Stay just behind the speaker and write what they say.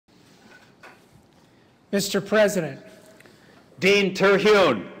Mr. President. Dean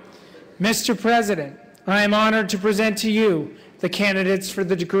Terhune. Mr. President, I am honored to present to you the candidates for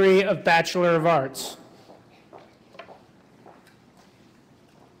the degree of Bachelor of Arts.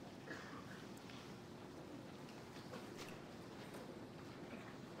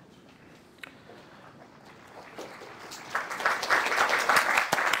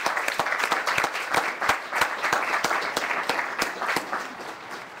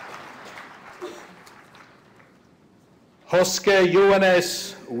 Hosce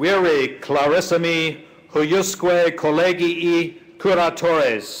Juvenes viri clarissimi huiusque collegii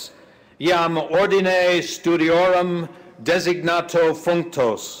curatores, iam ordine studiorum designato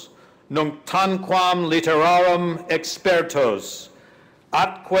functos, nunc tanquam literarum expertos,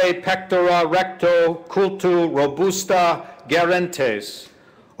 atque pectora recto cultu robusta gerentes,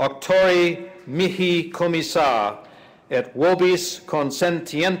 auctori mihi commissa, et vobis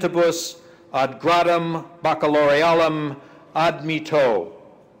consentientibus ad gradum baccalaurealum admito.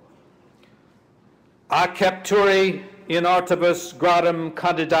 Accepturi in artibus gradum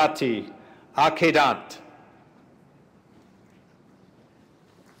candidati accedant.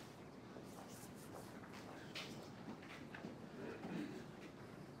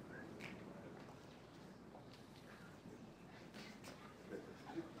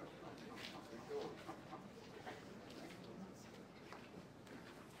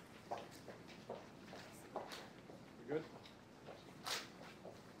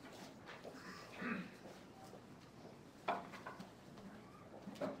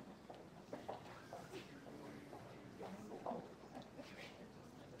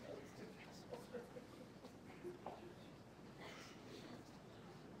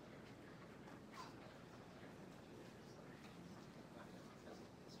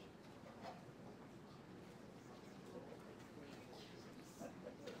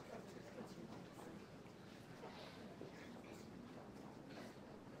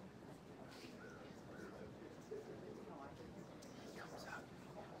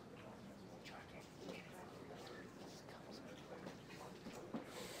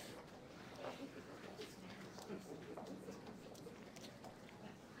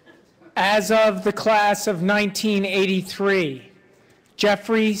 As of the class of 1983,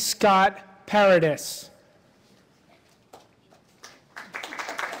 Jeffrey Scott Paradis.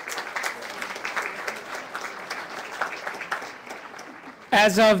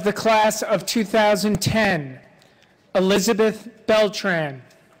 As of the class of 2010, Elizabeth Beltran.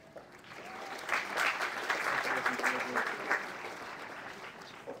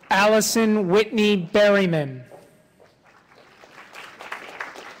 Allison Whitney Berryman.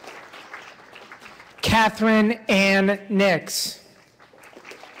 Catherine Ann Nix.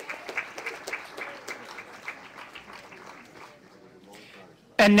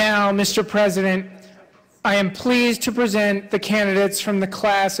 And now, Mr. President, I am pleased to present the candidates from the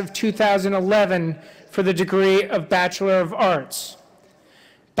class of 2011 for the degree of Bachelor of Arts.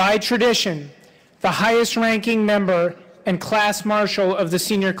 By tradition, the highest ranking member and class marshal of the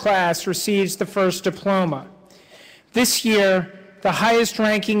senior class receives the first diploma. This year, the highest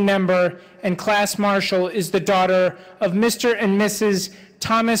ranking member and class marshal is the daughter of Mr. and Mrs.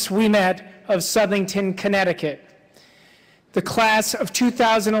 Thomas Ouimet of Southington, Connecticut. The class of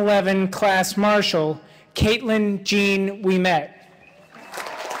 2011 class marshal, Caitlin Jean Ouimet.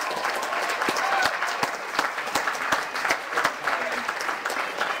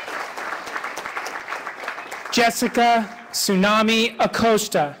 Jessica Tsunami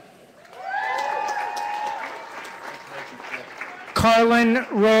Acosta. Carlin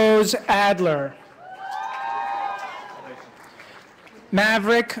Rose Adler.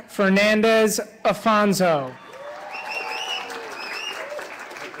 Maverick Fernandez Afonso.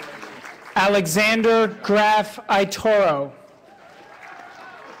 Alexander Graf Itoro.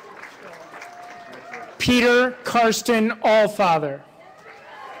 Peter Karsten Allfather.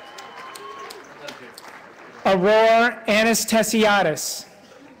 Aurora Anastasiadis.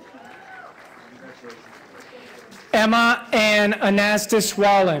 Emma Ann Anastas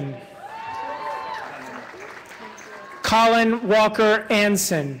Wallen. Colin Walker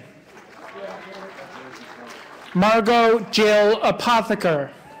Anson. Margot Jill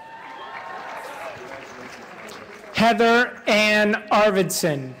Apotheker. Heather Ann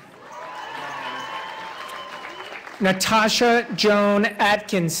Arvidsson. Natasha Joan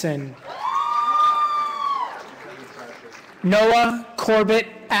Atkinson. Noah Corbett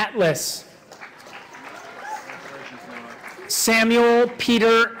Atlas. Samuel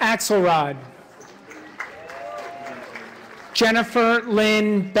Peter Axelrod. Jennifer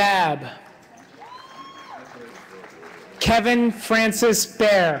Lynn Babb. Kevin Francis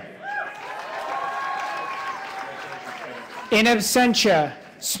Bear. In absentia,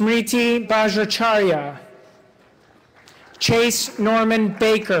 Smriti Bajracharya. Chase Norman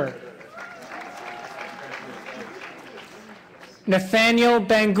Baker. Nathaniel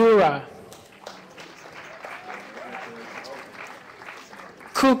Bangura.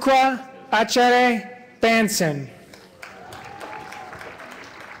 Kukwa Acharya Banson.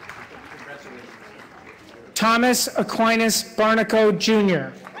 Thomas Aquinas Barnaco,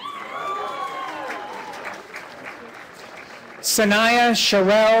 Jr. Sanaya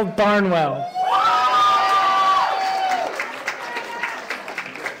Sherelle Barnwell.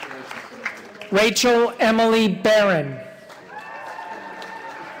 Rachel Emily Barron.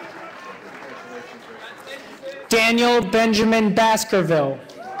 Daniel Benjamin Baskerville.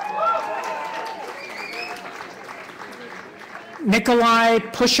 Nikolai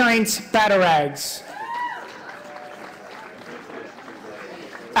Pushints Batarags.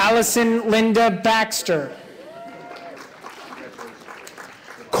 Allison Linda Baxter.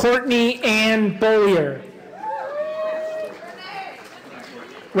 Courtney Ann Bollier.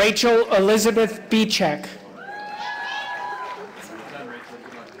 Rachel Elizabeth Beechek.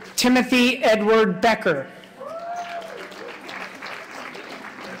 Timothy Edward Becker.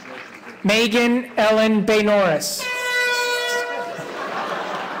 Megan Ellen Baynoris.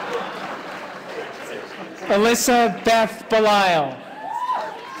 Alyssa Beth Belisle.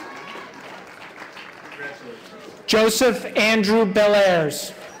 Joseph Andrew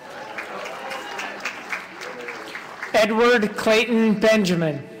Bellairs. Edward Clayton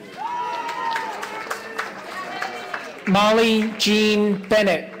Benjamin. Molly Jean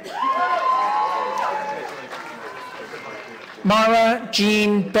Bennett. Mara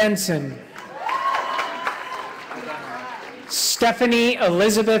Jean Benson. Stephanie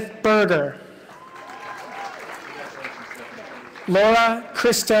Elizabeth Berger. Laura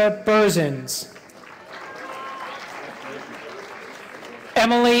Krista Berzins.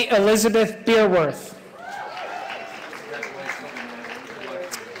 Emily Elizabeth Beerworth.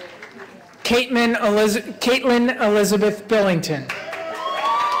 Caitlin Elizabeth Billington.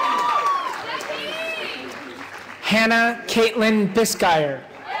 Hannah Caitlin Biscayr.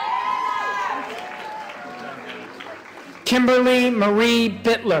 Kimberly Marie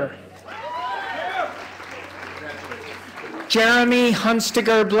Bittler. Jeremy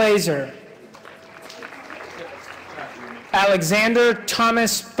Hunstiger Blazer. Alexander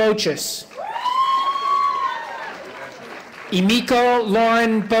Thomas Bochus. Emiko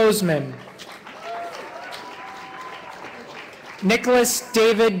Lauren Bozeman. Nicholas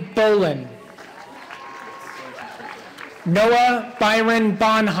David Bolin. Noah Byron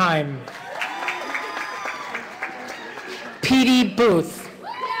Bonheim. Petey Booth.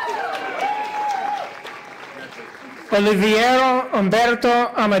 Oliviero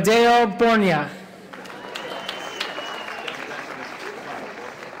Umberto Amadeo Bornia.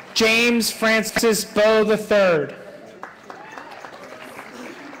 James Francis Bowe III.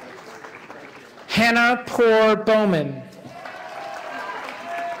 Hannah Poor Bowman.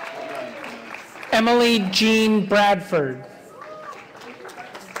 Emily Jean Bradford.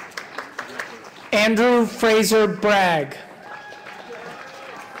 Andrew Fraser Bragg.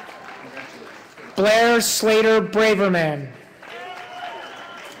 Blair Slater Braverman.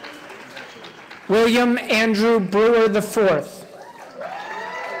 William Andrew Brewer IV.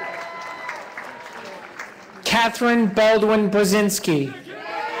 Catherine Baldwin Brzezinski.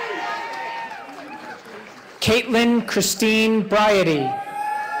 Caitlin Christine Bryety.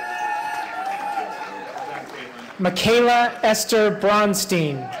 Michaela Esther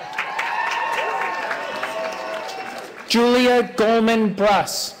Bronstein. Julia Goldman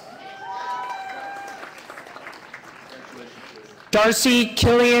Bruss. Darcy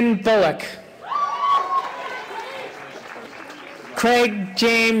Killian Bullock. Craig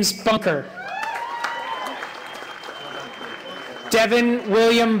James Bunker. Devin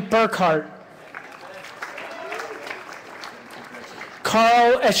William Burkhart.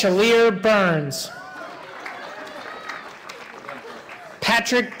 Carl Echelier Burns.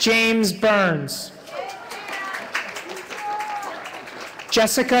 Patrick James Burns.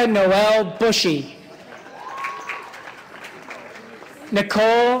 Jessica Noel Bushy.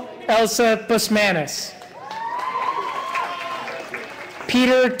 Nicole Elsa Busmanis.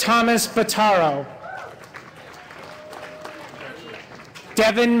 Peter Thomas Bataro.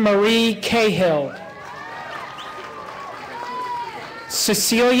 Devin Marie Cahill.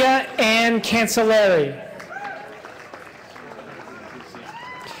 Cecilia Ann Cancellari.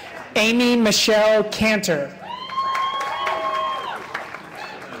 Amy Michelle Cantor.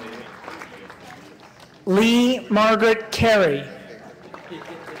 Lee Margaret Carey.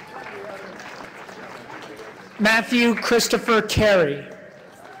 Matthew Christopher Carey.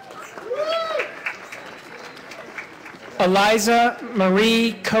 Eliza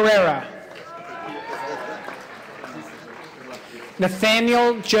Marie Carrera.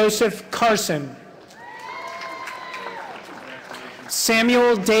 Nathaniel Joseph Carson.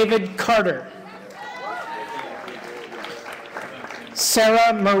 Samuel David Carter.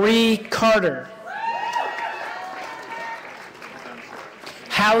 Sarah Marie Carter.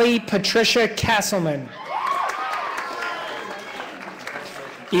 Hallie Patricia Castleman.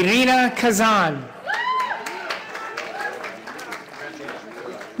 Irina Kazan.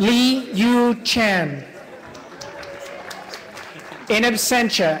 Lee Yu Chan. In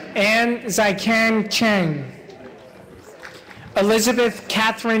absentia, Anne Zaikan Cheng. Elizabeth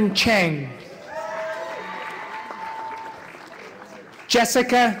Catherine Cheng.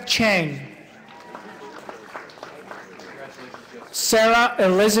 Jessica Cheng. Sarah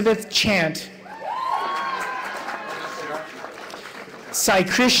Elizabeth Chant. Sai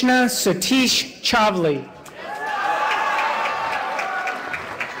Krishna Satish Chavli.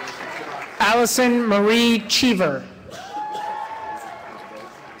 Allison Marie Cheever.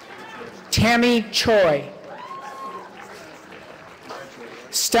 Tammy Choi.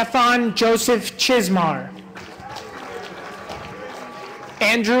 Stefan Joseph Chismar.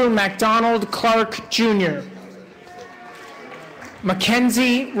 Andrew MacDonald Clark Jr.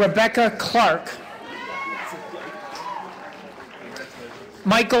 Mackenzie Rebecca Clark.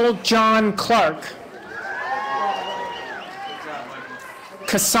 Michael John Clark.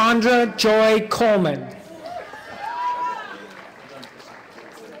 Cassandra Joy Coleman.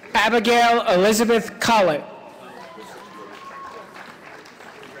 Abigail Elizabeth Collett.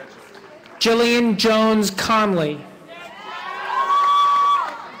 Jillian Jones Conley.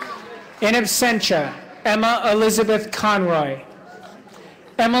 In absentia, Emma Elizabeth Conroy.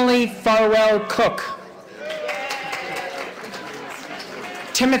 Emily Farwell Cook.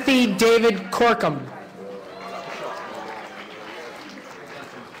 Timothy David Corkum.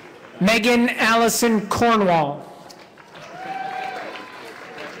 Megan Allison Cornwall.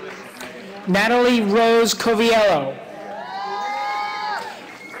 Natalie Rose Coviello.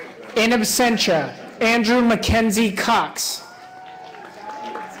 In absentia, Andrew Mackenzie Cox.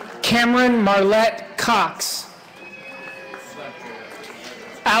 Cameron Marlette Cox.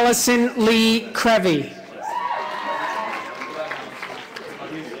 Allison Lee Crevy.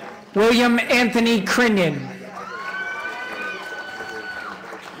 William Anthony Crinion.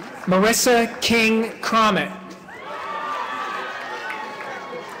 Marissa King Cromit.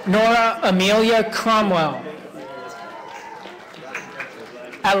 Nora Amelia Cromwell.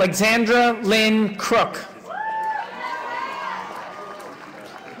 Alexandra Lynn Crook.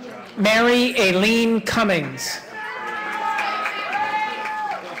 Mary Aileen Cummings.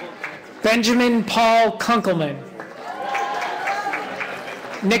 Benjamin Paul Kunkelman.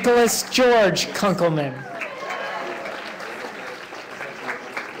 Nicholas George Kunkelman.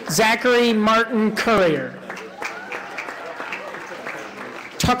 Zachary Martin Currier.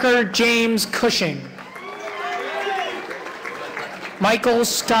 Tucker James Cushing. Michael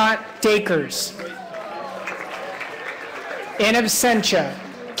Scott Dakers. In absentia,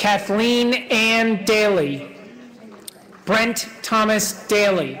 Kathleen Ann Daly. Brent Thomas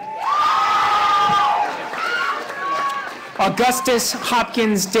Daly. Augustus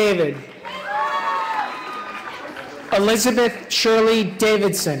Hopkins David. Elizabeth Shirley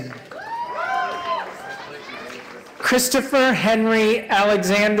Davidson. Christopher Henry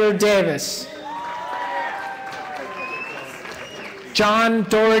Alexander Davis. John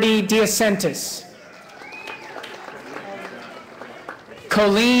Doherty Diacentis.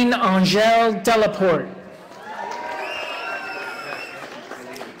 Colleen Angèle Delaporte.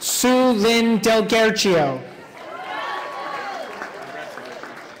 Sue Lynn Delgercio.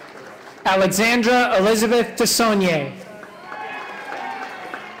 Alexandra Elizabeth DeSaulnier.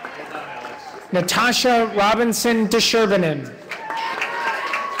 Natasha Robinson DeSherbanen.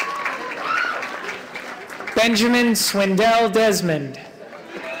 Benjamin Swindell Desmond.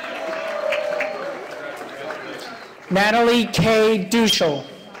 Natalie K. Duschel.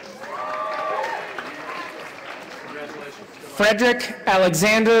 Frederick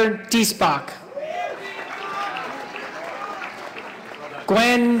Alexander Diesbach.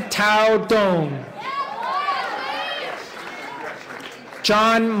 Gwen Tao Dong.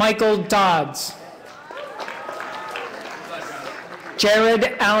 John Michael Dodds.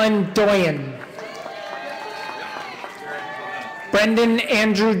 Jared Allen Doyen. Brendan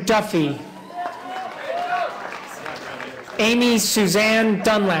Andrew Duffy. Amy Suzanne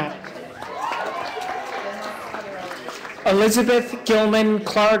Dunlap. Elizabeth Gilman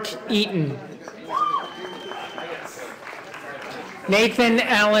Clark Eaton. Nathan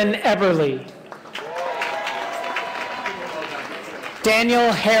Allen Eberly.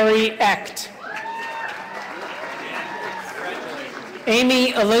 Daniel Harry Echt.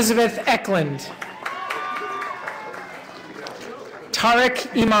 Amy Elizabeth Eklund. Tarek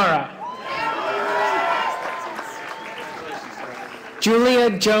Imara. Julia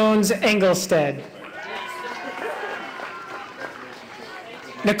Jones Engelstead.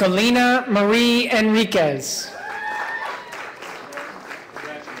 Nicolina Marie Enriquez.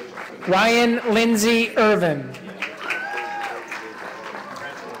 Ryan Lindsay Irvin.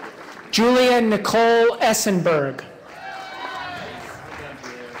 Julia Nicole Essenberg.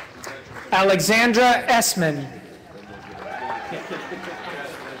 Alexandra Essman.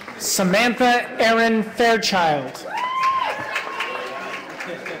 Samantha Erin Fairchild.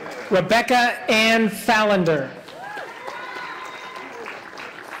 Rebecca Ann Fallander.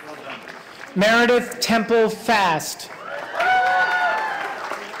 Meredith Temple Fast.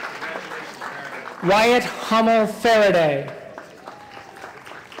 Wyatt Hummel Faraday.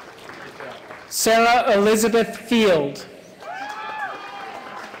 Sarah Elizabeth Field.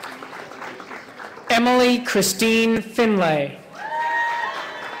 Emily Christine Finlay.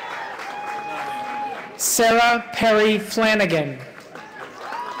 Sarah Perry Flanagan.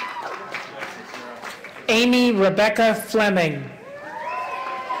 Amy Rebecca Fleming.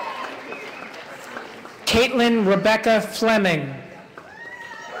 Caitlin Rebecca Fleming.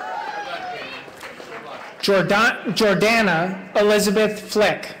 Jordana Elizabeth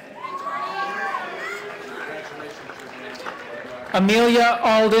Flick. Amelia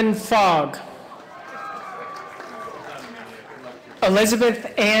Alden Fogg.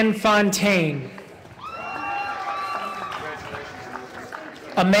 Elizabeth Ann Fontaine.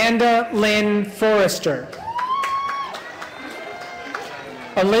 Amanda Lynn Forrester.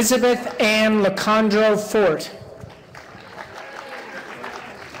 Elizabeth Ann Lacandro Fort.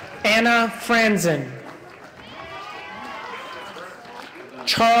 Anna Franzen.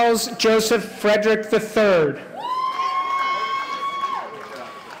 Charles Joseph Frederick III.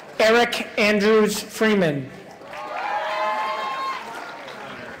 Eric Andrews Freeman.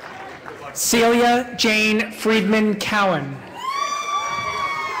 Celia Jane Friedman Cowan.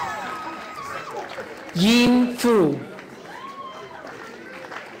 Yin Fu.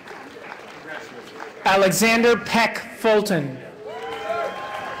 Alexander Peck Fulton.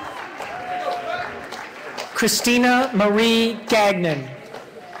 Christina Marie Gagnon.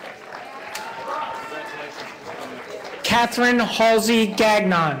 Catherine Halsey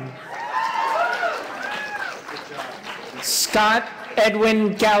Gagnon. Scott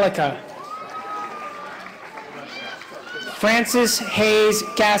Edwin Gallica. Francis Hayes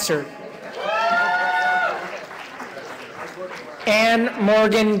Gassert. Anne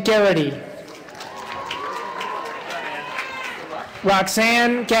Morgan Garrity.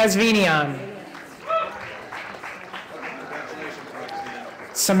 Roxanne Gazvinian.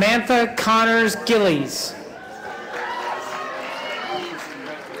 Samantha Connors Gillies.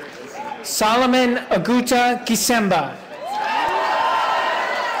 Solomon Aguta Gisemba.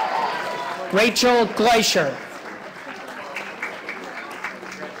 Rachel Gleischer.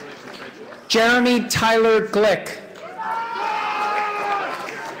 Jeremy Tyler Glick.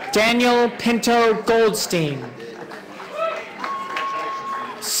 Daniel Pinto Goldstein.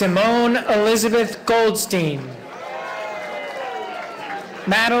 Simone Elizabeth Goldstein.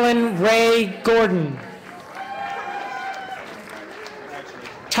 Madeline Ray Gordon.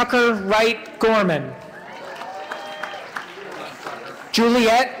 Tucker Wright Gorman.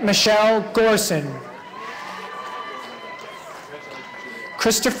 Juliette Michelle Gorson.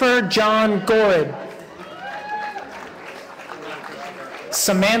 Christopher John Gorid.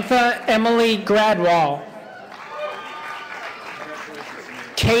 Samantha Emily Gradwall.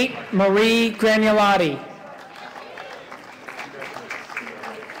 Kate Marie Granulotti.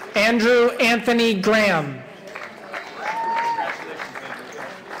 Andrew Anthony Graham.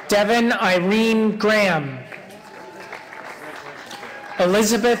 Devin Irene Graham.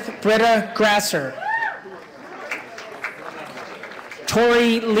 Elizabeth Britta Grasser.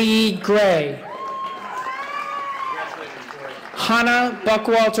 Tori Lee Gray. Hannah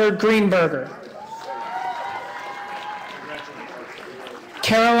Buckwalter Greenberger.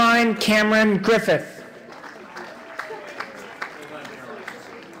 Caroline Cameron Griffith.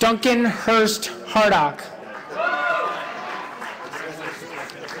 Duncan Hurst Hardock.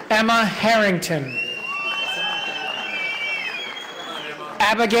 Emma Harrington.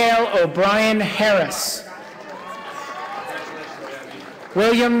 Abigail O'Brien Harris.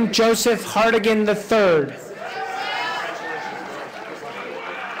 William Joseph Hardigan III.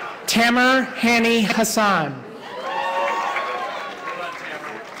 Tamer Hani Hassan.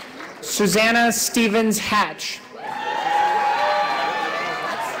 Susanna Stevens Hatch.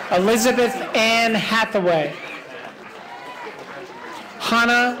 Elizabeth Ann Hathaway.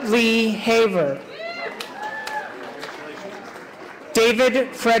 Hannah Lee Haver.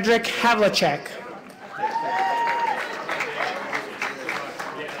 David Frederick Havlicek.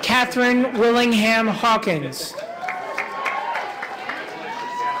 Catherine Willingham Hawkins.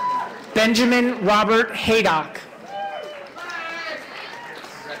 Benjamin Robert Haydock.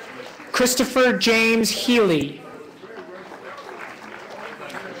 Christopher James Healy.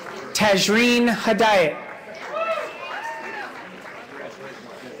 Tajreen Hadayat.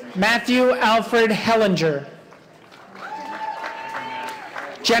 Matthew Alfred Hellinger.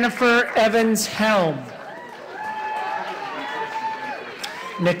 Jennifer Evans Helm.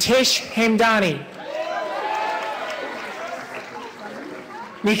 Nitish Hemdani.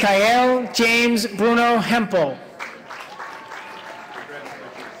 Mikhail James Bruno Hempel.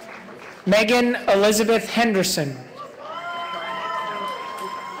 Megan Elizabeth Henderson.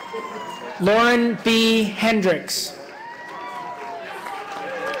 Lauren B. Hendricks.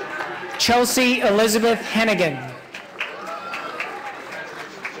 Chelsea Elizabeth Hennigan.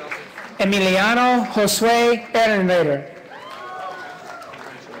 Emiliano Josue Ehrenreiter.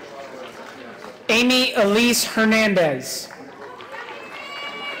 Amy Elise Hernandez.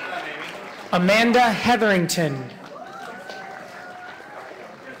 Amanda Hetherington.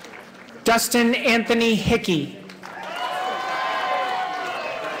 Dustin Anthony Hickey.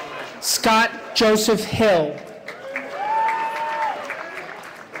 Scott Joseph Hill.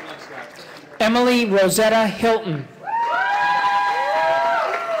 Emily Rosetta Hilton.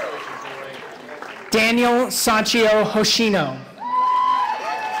 Daniel Sanchio Hoshino.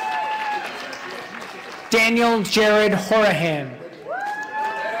 Daniel Jared Horahan.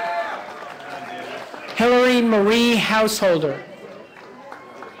 Hillary Marie Householder.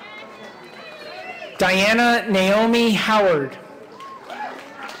 Diana Naomi Howard.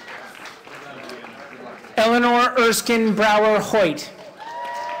 Eleanor Erskine Brower Hoyt.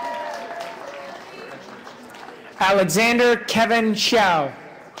 Alexander Kevin Xiao.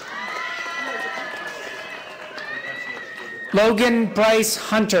 Logan Bryce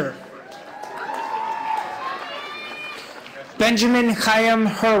Hunter. Benjamin Chaim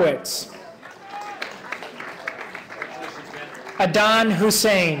Hurwitz. Adan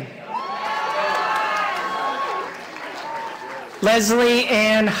Hussein. Leslie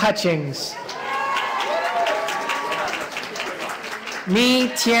Ann Hutchings.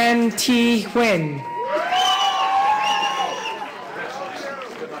 Mi Tien Thi Huynh.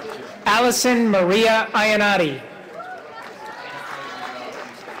 Allison Maria Iannotti.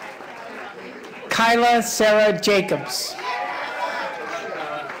 Kyla Sarah Jacobs.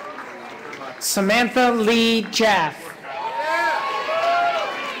 Samantha Lee Jaff.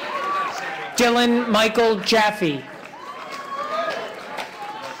 Dylan Michael Jaffe.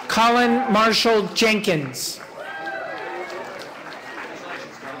 Colin Marshall Jenkins.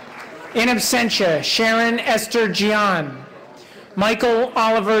 In absentia, Sharon Esther Gian. Michael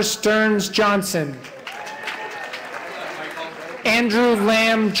Oliver Stearns Johnson. Andrew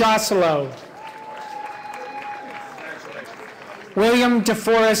Lamb Joselo. William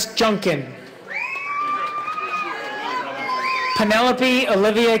DeForest Junkin. Penelope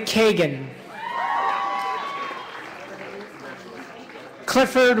Olivia Kagan.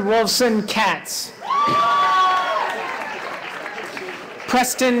 Clifford Wolfson Katz.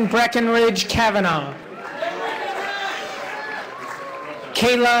 Preston Breckenridge Kavanaugh.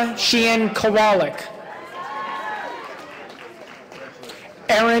 Kayla Sheehan Kowalik.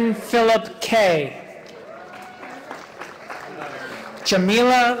 Aaron Philip Kay.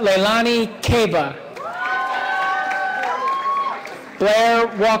 Jamila Leilani Kaba. Blair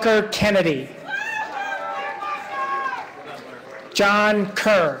Walker Kennedy. John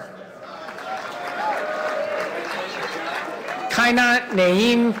Kerr. Kainat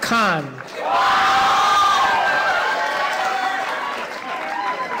Naeem Khan.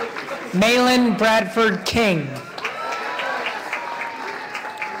 Malin Bradford King.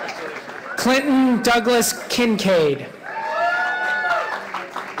 Clinton Douglas Kincaid.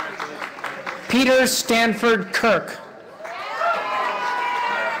 Peter Stanford Kirk.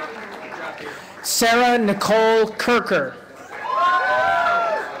 Sarah Nicole Kirker.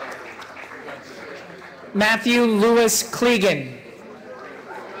 Matthew Lewis Clegan.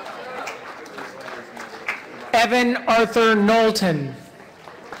 Evan Arthur Knowlton.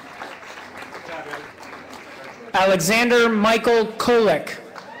 Alexander Michael Kolick.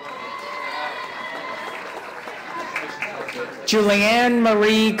 Julianne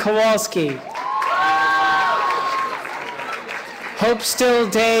Marie Kowalski. Hope Still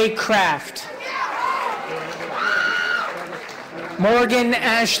Day Craft. Morgan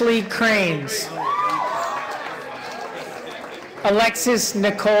Ashley Cranes. Alexis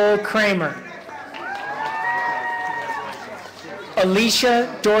Nicole Kramer.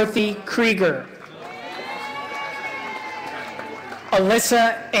 Alicia Dorothy Krieger.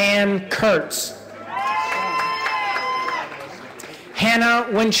 Alyssa Ann Kurtz. Hannah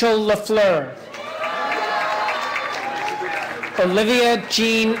Winchell LaFleur. Olivia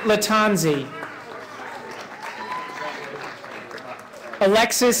Jean Latanzi.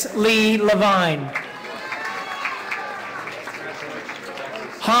 Alexis Lee Levine.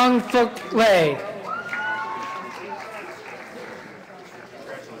 Hong Fook Lei.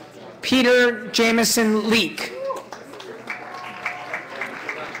 Peter Jameson Leek.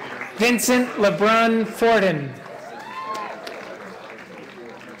 Vincent LeBrun Fortin.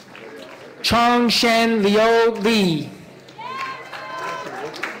 Chong Shen Liu Lee.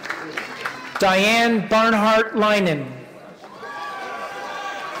 Diane Barnhart Leinen.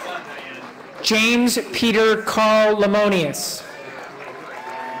 James Peter Carl Lemonius.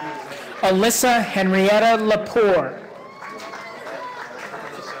 Alyssa Henrietta Lepore.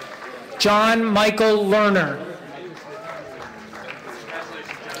 John Michael Lerner.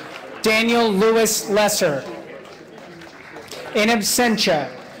 Daniel Lewis Lesser. In absentia,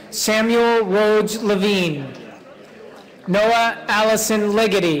 Samuel Rhodes Levine. Noah Allison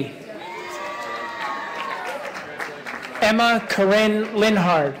Ligety. Emma Corinne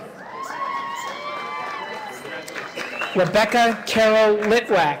Linhard. Rebecca Carol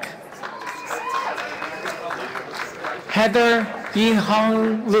Litwack. Heather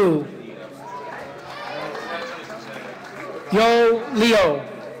Yihong Lu. Yo Leo.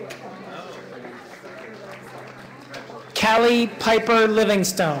 Callie Piper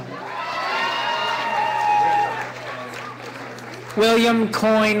Livingstone. William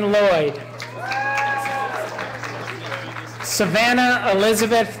Coyne Lloyd. Savannah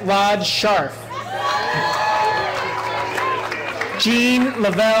Elizabeth Lodge Sharf. Jean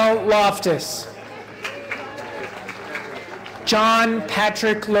Lavelle Loftus. John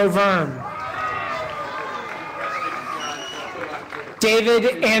Patrick Loverne.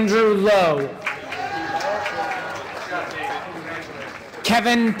 David Andrew Lowe.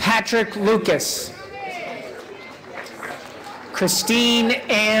 Kevin Patrick Lucas. Christine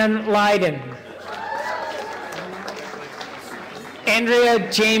Ann Leiden.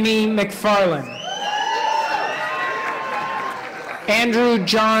 Andrea Jamie McFarland. Andrew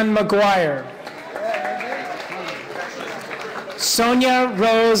John McGuire. Sonia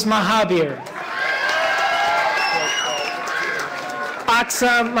Rose Mahabir.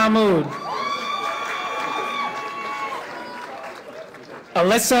 Aksa Mahmood.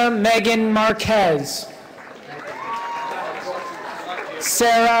 Alyssa Megan Marquez.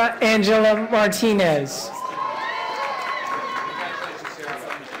 Sarah Angela Martinez.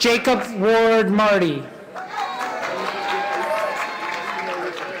 Jacob Ward Marty.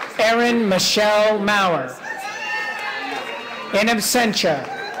 Erin Michelle Maurer. In absentia,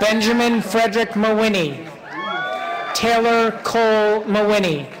 Benjamin Frederick Mawiney. Taylor Cole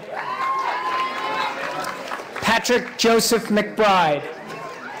Mawiney. Patrick Joseph McBride.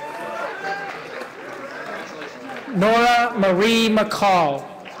 Nora Marie McCall.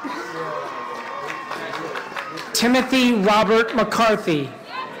 Timothy Robert McCarthy.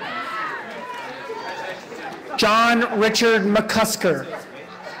 John Richard McCusker.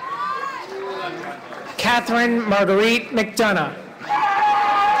 Catherine Marguerite McDonough.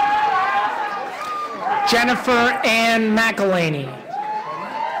 Jennifer Ann McElhaney.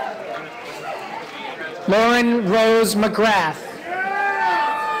 Lauren Rose McGrath.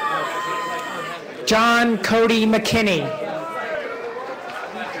 John Cody McKinney.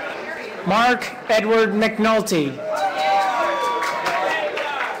 Mark Edward McNulty.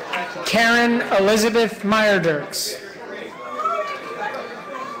 Karen Elizabeth Meyerdirks.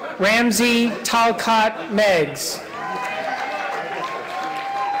 Ramsey Talcott Meggs.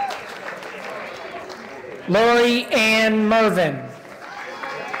 Lori Ann Mervin.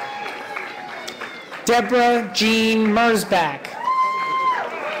 Deborah Jean Mersbach.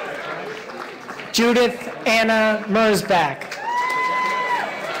 Judith Anna Mersbach.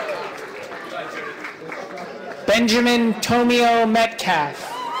 Benjamin Tomio Metcalf.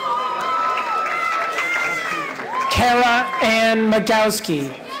 Kara Ann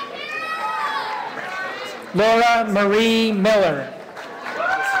Magowski. Laura Marie Miller.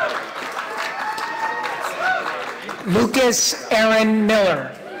 Lucas Aaron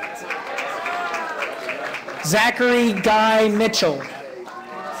Miller. Zachary Guy Mitchell.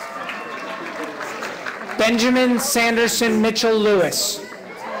 Benjamin Sanderson Mitchell Lewis.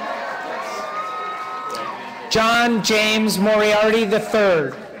 John James Moriarty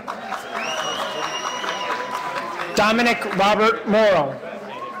III. Dominic Robert Morrill.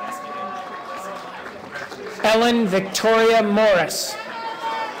 Ellen Victoria Morris.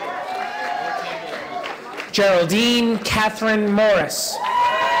 Geraldine Catherine Morris.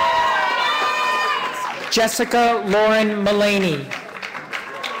 Jessica Lauren Mullaney.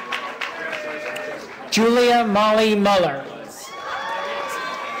 Julia Molly Muller.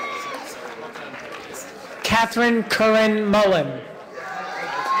 Catherine Curran Mullen.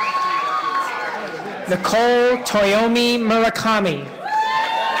 Nicole Toyomi Murakami.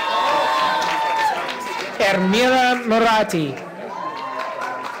 Ermira Murati.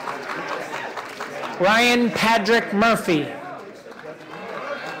 Ryan Patrick Murphy.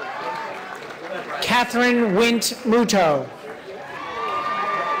 Catherine Wint Muto.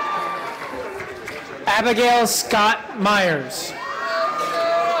 Abigail Scott Myers.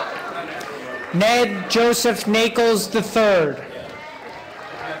 Ned Joseph Nakles III.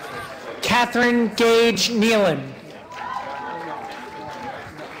 Catherine Gage Nealon.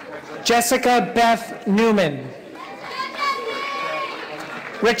 Jessica Beth Newman.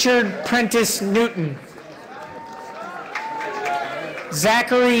 Richard Prentice Newton.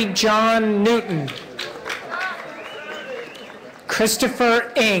 Zachary John Newton.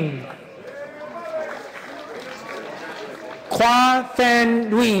 Christopher Ng. Kwa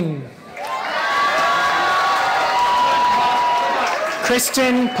Phan Nguyen.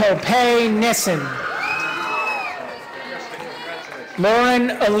 Kristen Popey Nissen. Lauren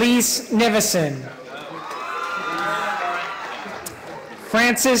Elise Nivison.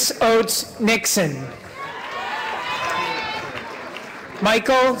 Francis Oates Nixon.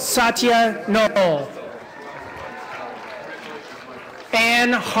 Michael Satya Noel.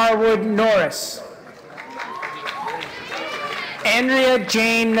 Anne Harwood Norris. Andrea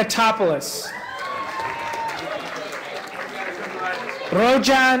Jane Natopoulos.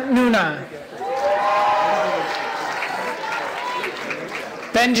 Roja Nuna.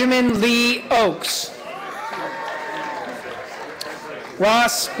 Benjamin Lee Oakes.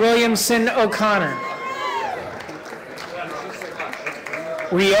 Ross Williamson O'Connor.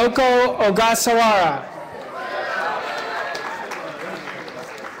 Ryoko Ogasawara.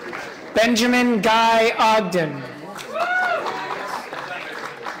 Benjamin Guy Ogden.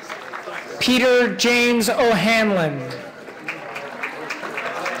 Peter James O'Hanlon.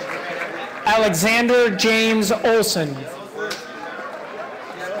 Alexander James Olson.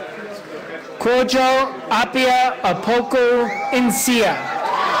 Kojo Apia Apoko Insia.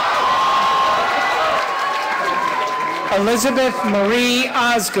 Elizabeth Marie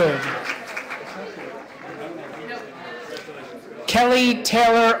Osgood. Kelly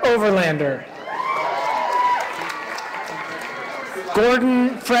Taylor Overlander.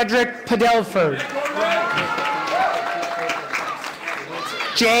 Gordon Frederick Padelford.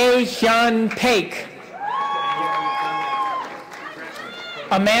 Jae Hyun Paik.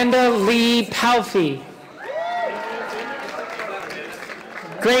 Amanda Lee Palfy.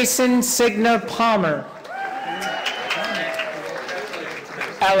 Grayson Signa Palmer.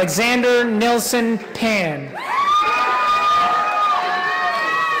 Alexander Nilsson Pan.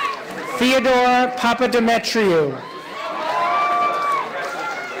 Theodore Papademetriou.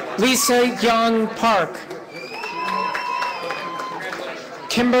 Lisa Young Park.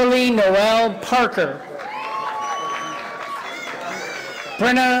 Kimberly Noel Parker.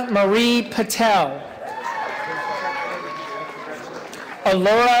 Brenna Marie Patel.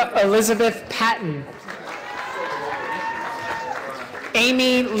 Alora Elizabeth Patton.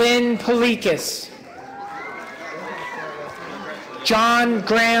 Amy Lynn Polikis. John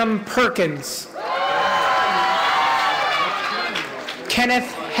Graham Perkins.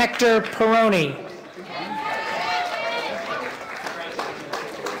 Kenneth Hector Peroni.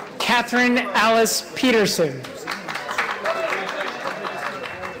 Catherine Alice Peterson.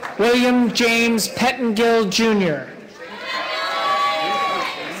 William James Pettengill Jr.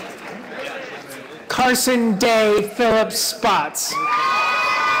 Carson Day Phillips Spots.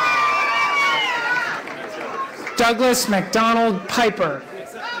 Douglas MacDonald Piper.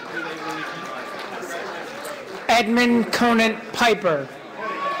 Edmund Conant Piper.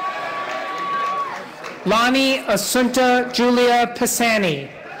 Lonnie Asunta Julia Pisani.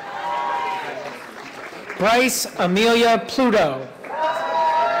 Bryce Amelia Pluto.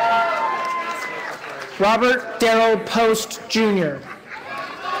 Robert Darrell Post Jr.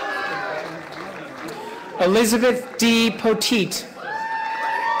 Elizabeth D. Poteet.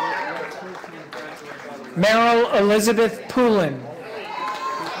 Meryl Elizabeth Poulin.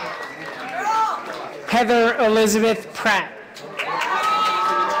 Heather Elizabeth Pratt.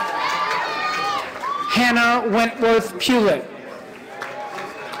 Hannah Wentworth Pewlett.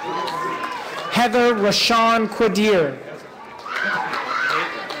 Heather Rashawn Quadir.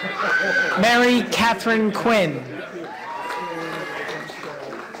 Mary Catherine Quinn.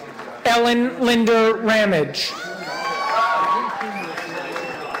 Ellen Linda Ramage.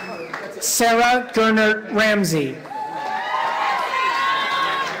 Sarah Gernert Ramsey.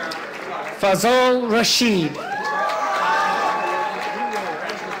 Fazol Rashid.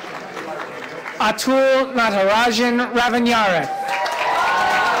 Atul Natarajan Ravanyarath.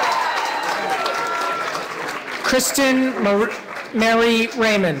 Kristen Mary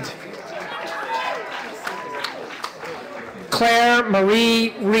Raymond. Claire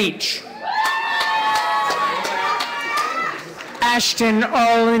Marie Reach. Ashton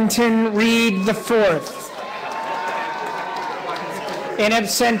Arlington Reed IV. In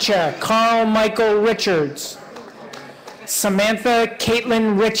absentia, Carl Michael Richards. Samantha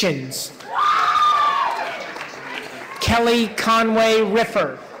Caitlin Richens. Kelly Conway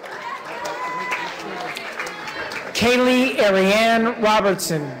Riffer. Kaylee Ariane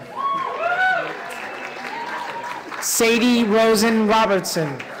Robertson. Sadie Rosen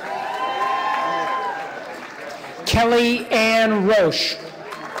Robertson. Kelly Ann Roche.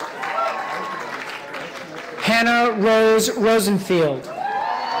 Hannah Rose Rosenfield.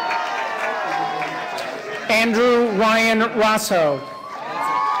 Andrew Ryan Rosso.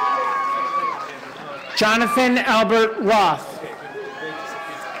 Jonathan Albert Roth.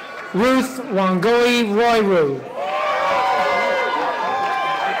 Ruth Wangoi Royru.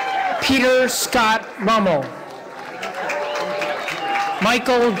 Peter Scott Rummel.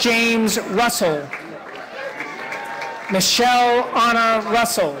 Michael James Russell. Michelle Anna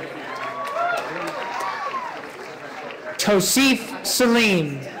Russell. Tosif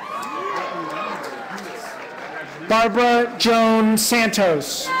Salim. Barbara Joan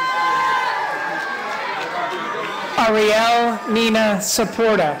Santos. Ariel Nina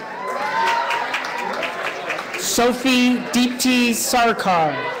Saporta. Sophie Deepti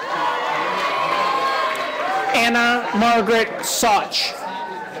Sarkar. Anna Margaret Soch.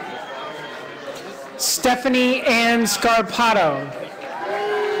 Stephanie Ann Scarpato.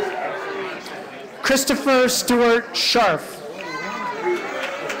 Christopher Stewart Scharf.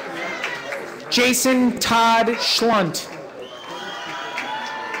 Jason Todd Schlunt.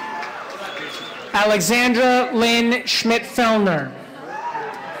 Alexandra Lynn Schmidt-Fellner.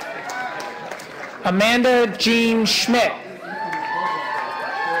 Amanda Jean Schmidt.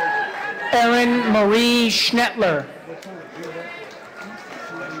 Erin Marie Schnettler.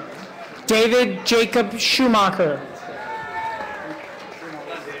 David Jacob Schumacher.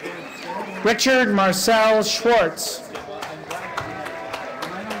 Richard Marcel Schwartz.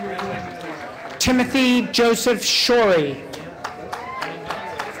 Timothy Joseph Shorey.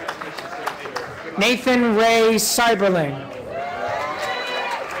 Nathan Ray Seiberling.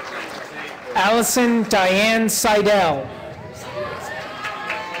 Allison Diane Seidel.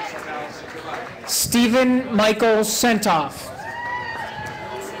 Stephen Michael Sentoff.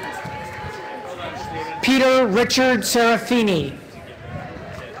 Peter Richard Serafini.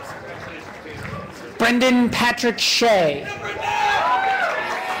 Brendan Patrick Shea.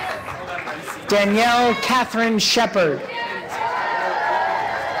 Danielle Catherine Shepard.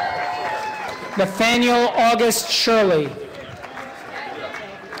 Nathaniel August Shirley.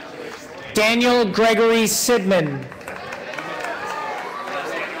 Daniel Gregory Sidman.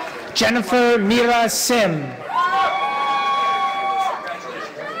 Jennifer Mira Sim.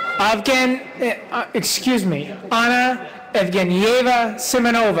 Anna Evgenyeva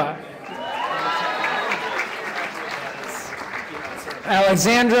Simonova.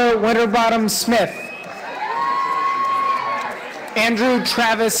 Alexandra Winterbottom Smith. Andrew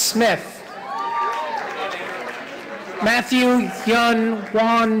Travis Smith. Matthew Yun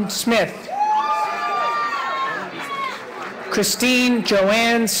Wan Smith. Christine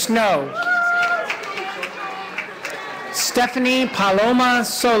Joanne Snow. Stephanie Paloma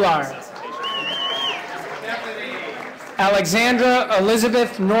Solar. Alexandra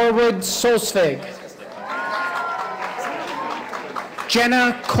Elizabeth Norwood Solsvig.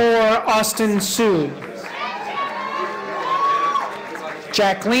 Jenna Core Austin Sue.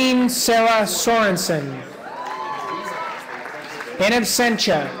 Jacqueline Sarah Sorensen. In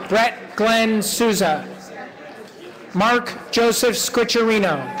absentia, Brett Glenn Souza. Mark Joseph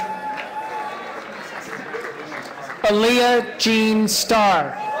Squicciarino. Aaliyah Jean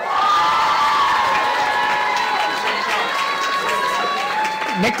Starr.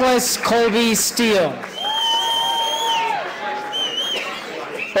 Nicholas Colby Steele.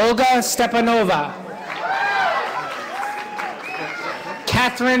 Olga Stepanova.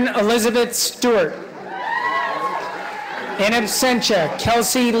 Catherine Elizabeth Stewart. In absentia,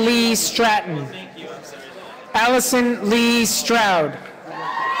 Kelsey Lee Stratton. Allison Lee Stroud.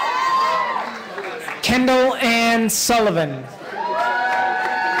 Kendall Ann Sullivan.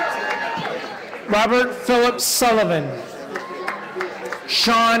 Robert Philip Sullivan.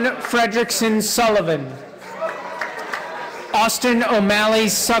 Sean Fredrickson Sullivan. Austin O'Malley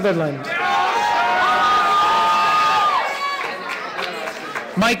Sutherland.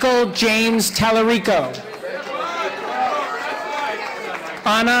 Michael James Talarico.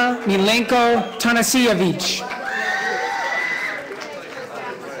 Anna Milenko Tanasievich.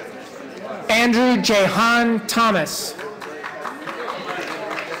 Andrew Jehan Thomas.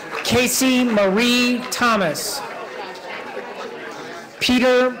 Casey Marie Thomas.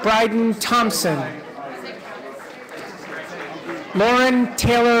 Peter Bryden Thompson. Lauren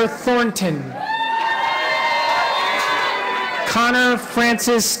Taylor Thornton. Connor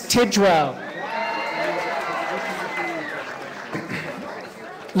Francis Tidwell.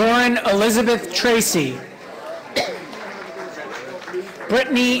 Lauren Elizabeth Tracy.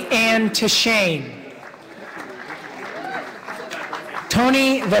 Brittany Ann Tishane.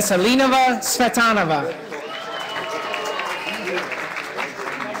 Tony Veselinova Svetanova.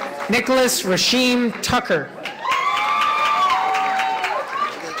 Nicholas Rashim Tucker.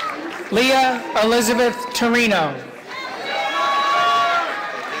 Leah Elizabeth Torino.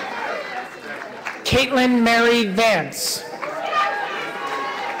 Caitlin Mary Vance.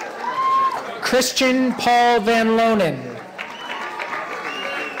 Christian Paul Van Lonen.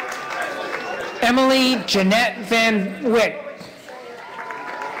 Emily Jeanette Van Witt.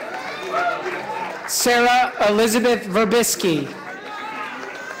 Sarah Elizabeth Verbisky.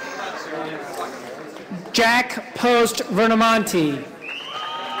 Jack Post Vernamonti.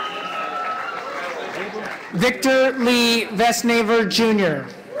 Victor Lee Vesnaver Jr.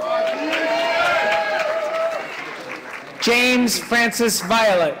 James Francis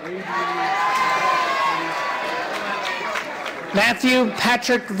Violet. Matthew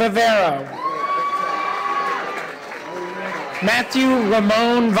Patrick Vivero. Matthew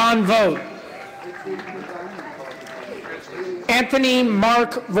Ramon Von Vogt. Anthony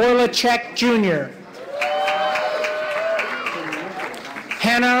Mark Vorlacek Jr.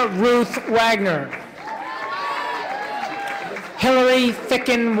 Hannah Ruth Wagner. Hillary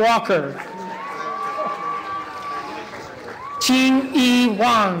Thicken Walker. Ching E.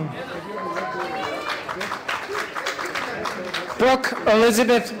 Wang. Brooke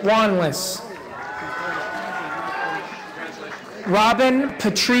Elizabeth Wanless. Robin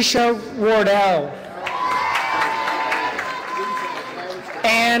Patricia Wardell.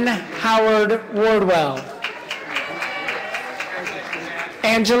 Ann Howard Wardwell.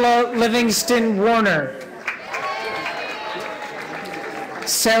 Angela Livingston Warner.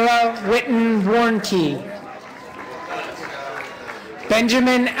 Sarah Witten Warnke.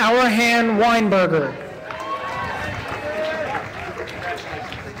 Benjamin Auerhan Weinberger.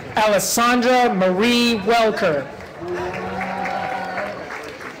 Alessandra Marie Welker.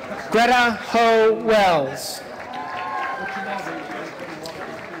 Greta Ho Wells.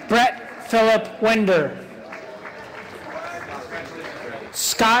 Brett Philip Wender.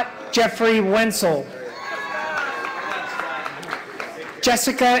 Scott Jeffrey Wenzel.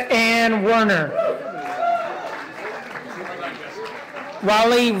 Jessica Ann Werner.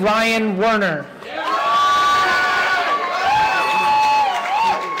 Raleigh Ryan Werner.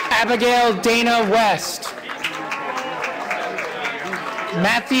 Abigail Dana West.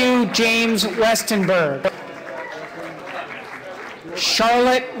 Matthew James Westenberg.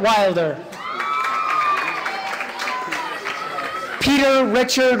 Charlotte Wilder. Peter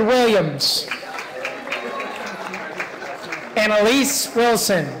Richard Williams. Annalise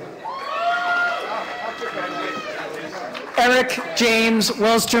Wilson. Eric James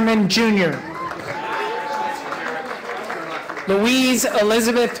Wilsterman Jr. Louise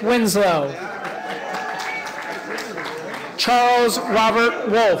Elizabeth Winslow. Charles Robert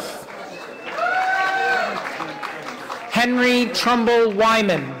Wolfe. Henry Trumbull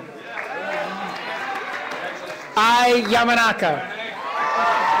Wyman. I. Yamanaka.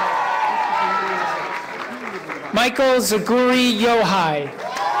 Michael Zaguri Yohai.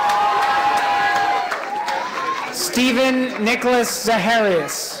 Stephen Nicholas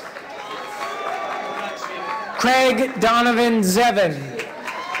Zaharias. Craig Donovan Zevin.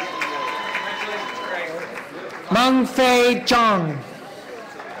 Meng Fei Zhang.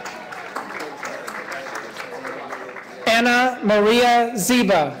 Anna Maria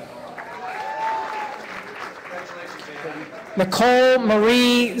Ziba. Nicole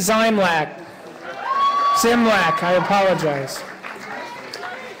Marie Zimlak, I apologize.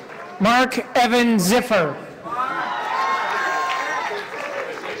 Mark Evan Ziffer.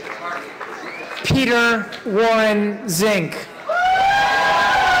 Peter Warren Zink.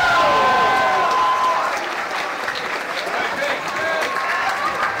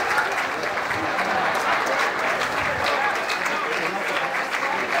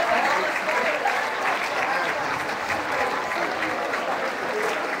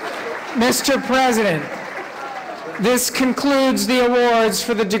 Mr. President, this concludes the awards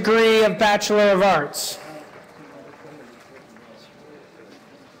for the degree of Bachelor of Arts.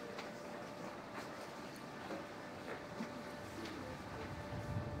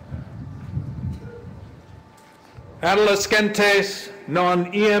 Adolescentes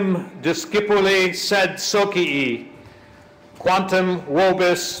non eam discipuli sed socii, quantum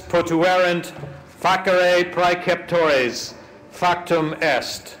vobis potuerent facere praeceptores, factum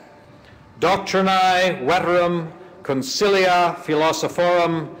est. Doctrinae veterum concilia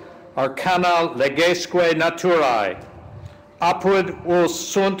philosophorum arcana legesque naturae, apud us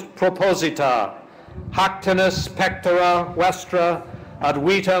sunt proposita, hac tenis pectora vestra ad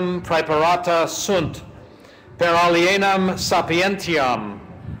vitam praeparata sunt, per alienam sapientiam,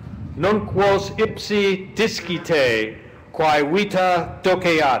 nunc vos ipsi discite, quae vita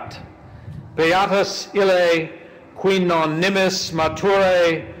doceat. Beatus ille, qui non nimis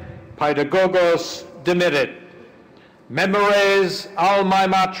mature paedagogos dimitit. Memores almae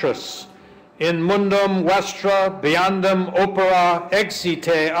matris, in mundum vestra beandum opera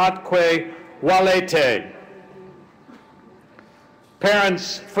exite atque valete.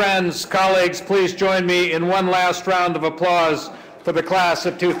 Parents, friends, colleagues, please join me in one last round of applause for the class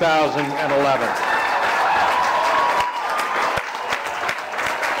of 2011.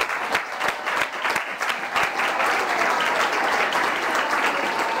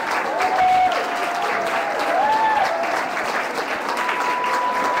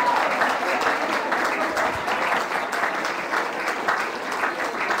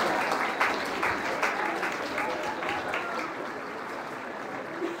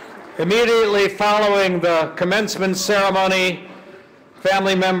 Immediately following the commencement ceremony,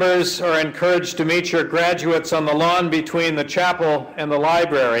 family members are encouraged to meet your graduates on the lawn between the chapel and the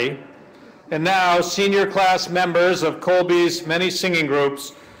library. And now, senior class members of Colby's many singing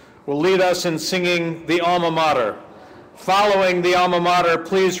groups will lead us in singing the Alma Mater. Following the Alma Mater,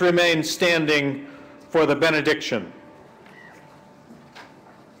 please remain standing for the benediction.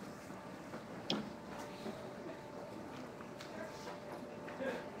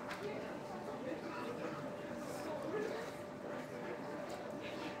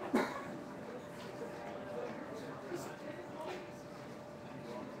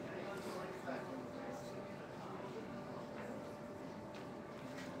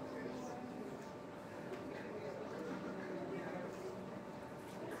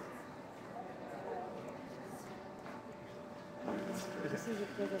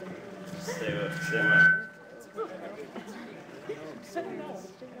 Stay with.